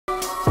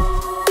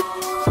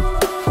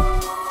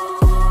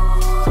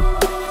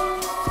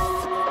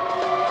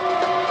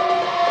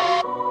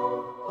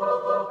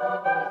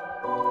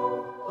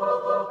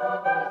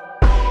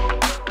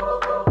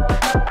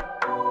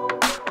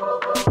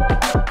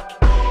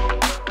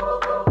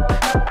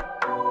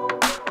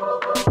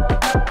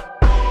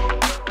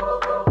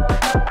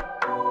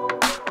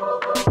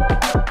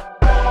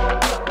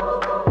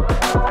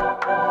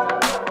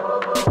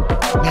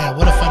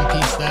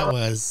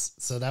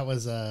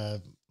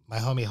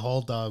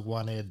whole dog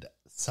wanted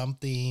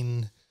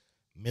something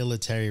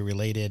military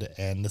related,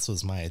 and this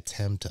was my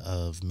attempt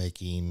of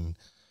making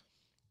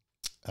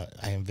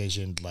I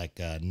envisioned like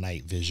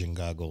night vision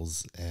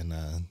goggles, and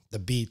the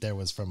beat there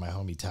was from my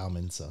homie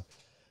Talman. So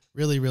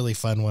really, really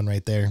fun one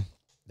right there.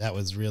 That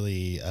was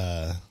really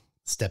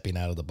stepping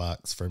out of the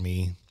box for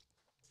me.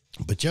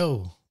 But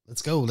yo,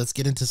 let's go. Let's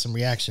get into some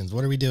reactions.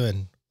 What are we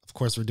doing? Of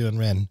course, we're doing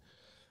Ren.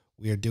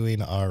 We are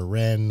doing our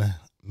Ren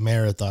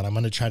marathon. I'm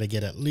going to try to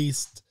get at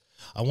least,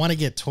 I want to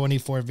get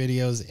 24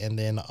 videos, and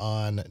then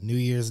on New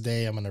Year's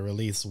Day, I'm going to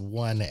release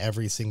one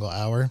every single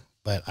hour,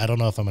 but I don't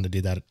know if I'm going to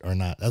do that or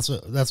not. That's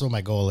what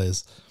my goal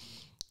is.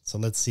 So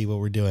let's see what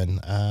we're doing.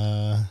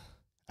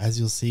 As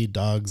you'll see,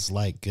 dogs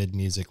like good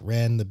music.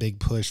 Ren, the big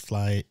push,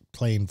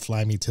 playing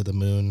Fly Me to the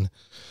Moon.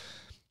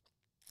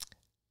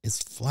 Is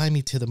Fly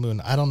Me to the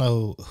Moon. I don't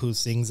know who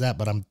sings that,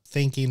 but I'm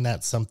thinking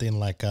that's something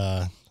like,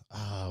 I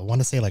want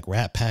to say like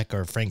Rat Pack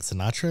or Frank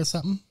Sinatra or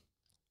something,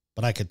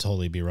 but I could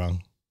totally be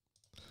wrong.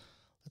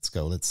 Let's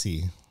go. Let's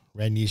see.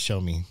 Ren, you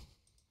show me.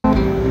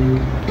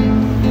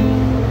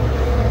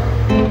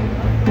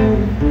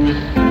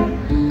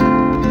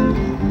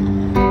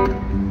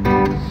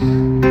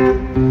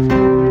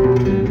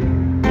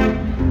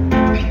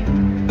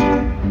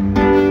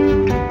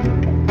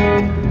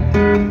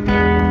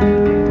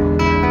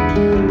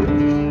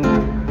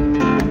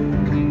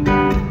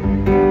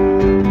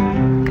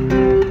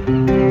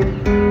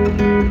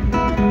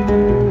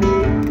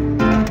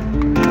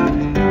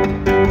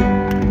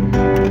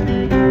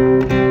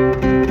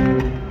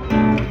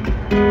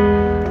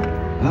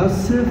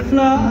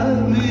 Fly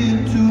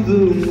me to the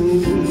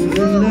moon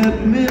and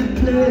let me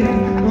play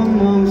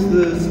amongst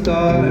the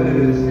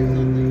stars.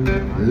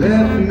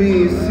 Let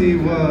me see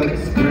what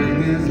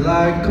spring is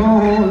like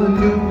on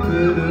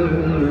Jupiter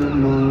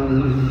and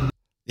Mars.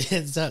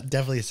 It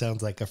definitely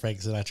sounds like a Frank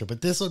Sinatra,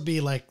 but this would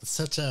be like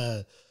such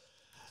a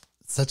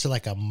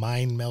like a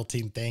mind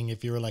melting thing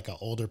if you were like an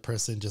older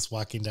person just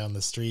walking down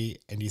the street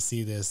and you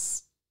see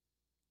this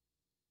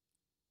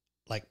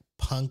like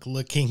punk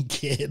looking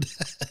kid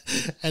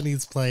and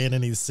he's playing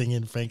and he's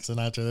singing Frank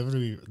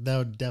Sinatra. That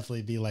would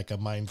definitely be like a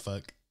mind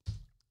fuck.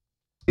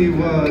 See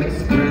what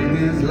spring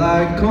is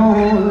like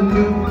on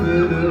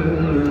Jupiter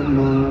and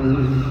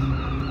Mars.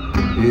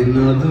 In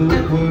other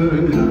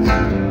words,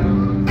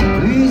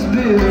 please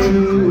be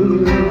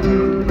true.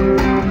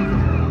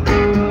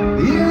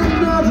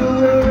 In other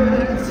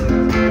words,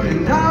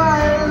 and I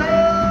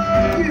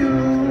love you.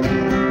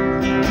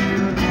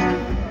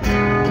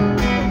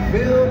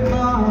 Fill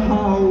my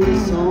heart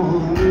with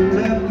song and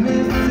let me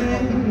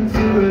sing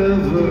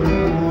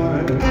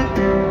forevermore.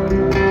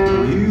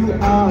 You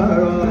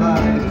are all I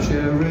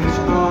cherish,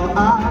 all I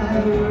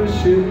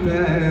worship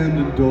and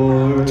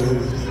adore.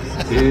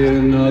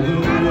 In other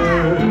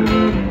words,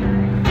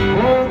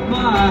 hold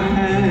my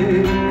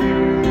hand.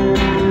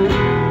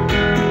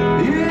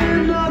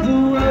 In other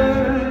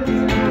words,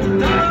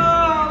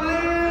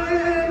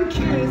 darling,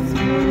 kiss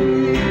me.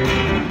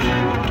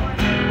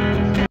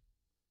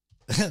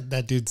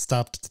 That dude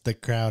stopped the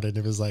crowd and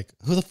it was like,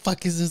 who the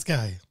fuck is this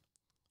guy?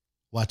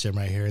 Watch him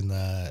right here in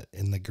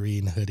the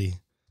green hoodie.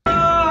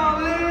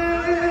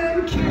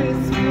 Darling,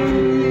 kiss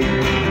me.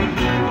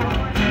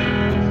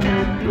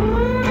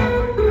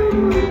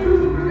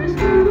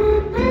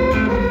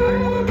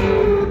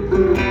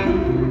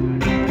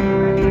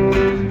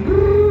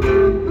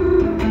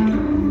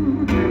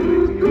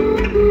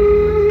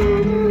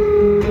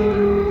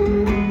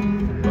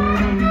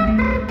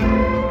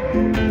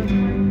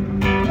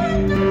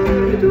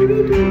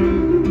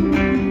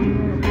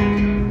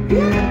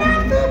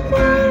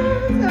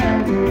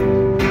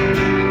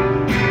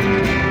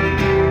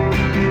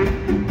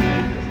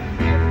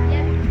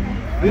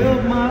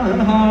 Fill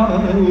my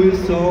heart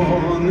with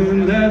song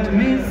and let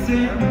me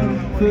sing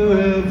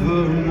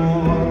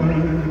forevermore.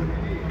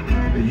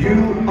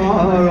 You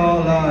are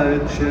all I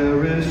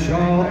cherish,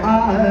 all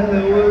I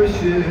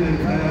worship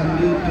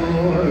and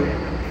adore.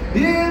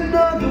 In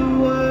other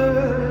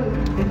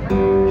words,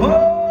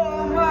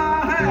 hold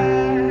my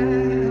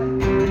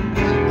hand.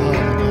 Oh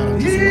my God, I'm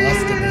just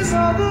lost in this. In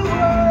other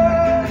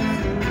words,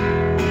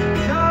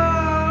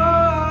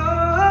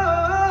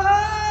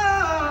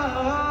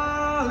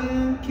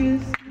 darling,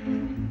 kiss me.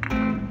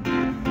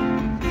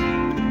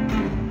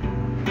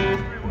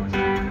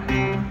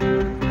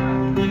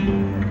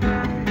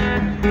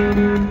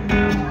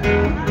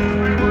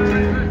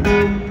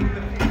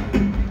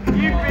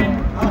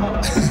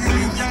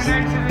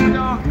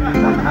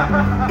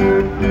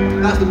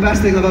 That's the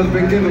best thing I've ever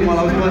been given while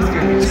I was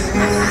busking.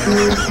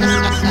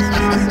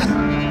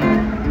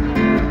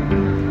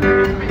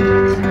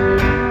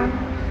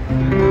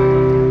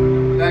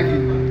 Thank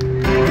you.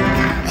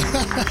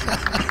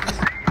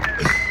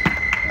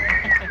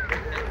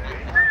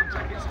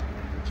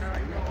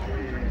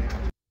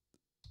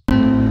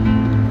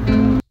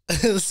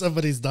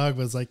 Somebody's dog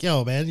was like,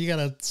 yo, man, you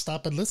gotta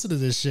stop and listen to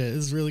this shit.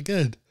 It's really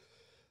good.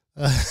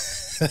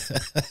 That's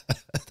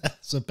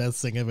the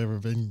best thing I've ever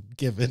been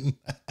given.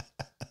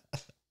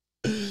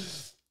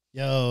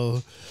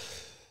 Yo,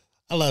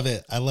 I love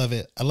it. I love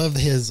it. I love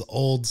his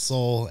old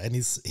soul, and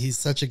he's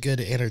such a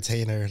good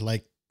entertainer.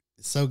 Like,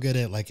 so good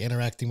at like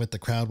interacting with the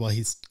crowd while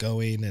he's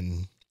going,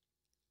 and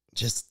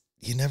just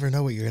you never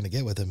know what you're gonna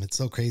get with him. It's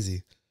so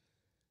crazy.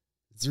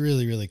 It's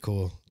really, really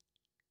cool.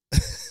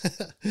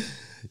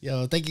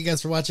 Yo, thank you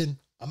guys for watching.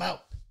 I'm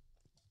out.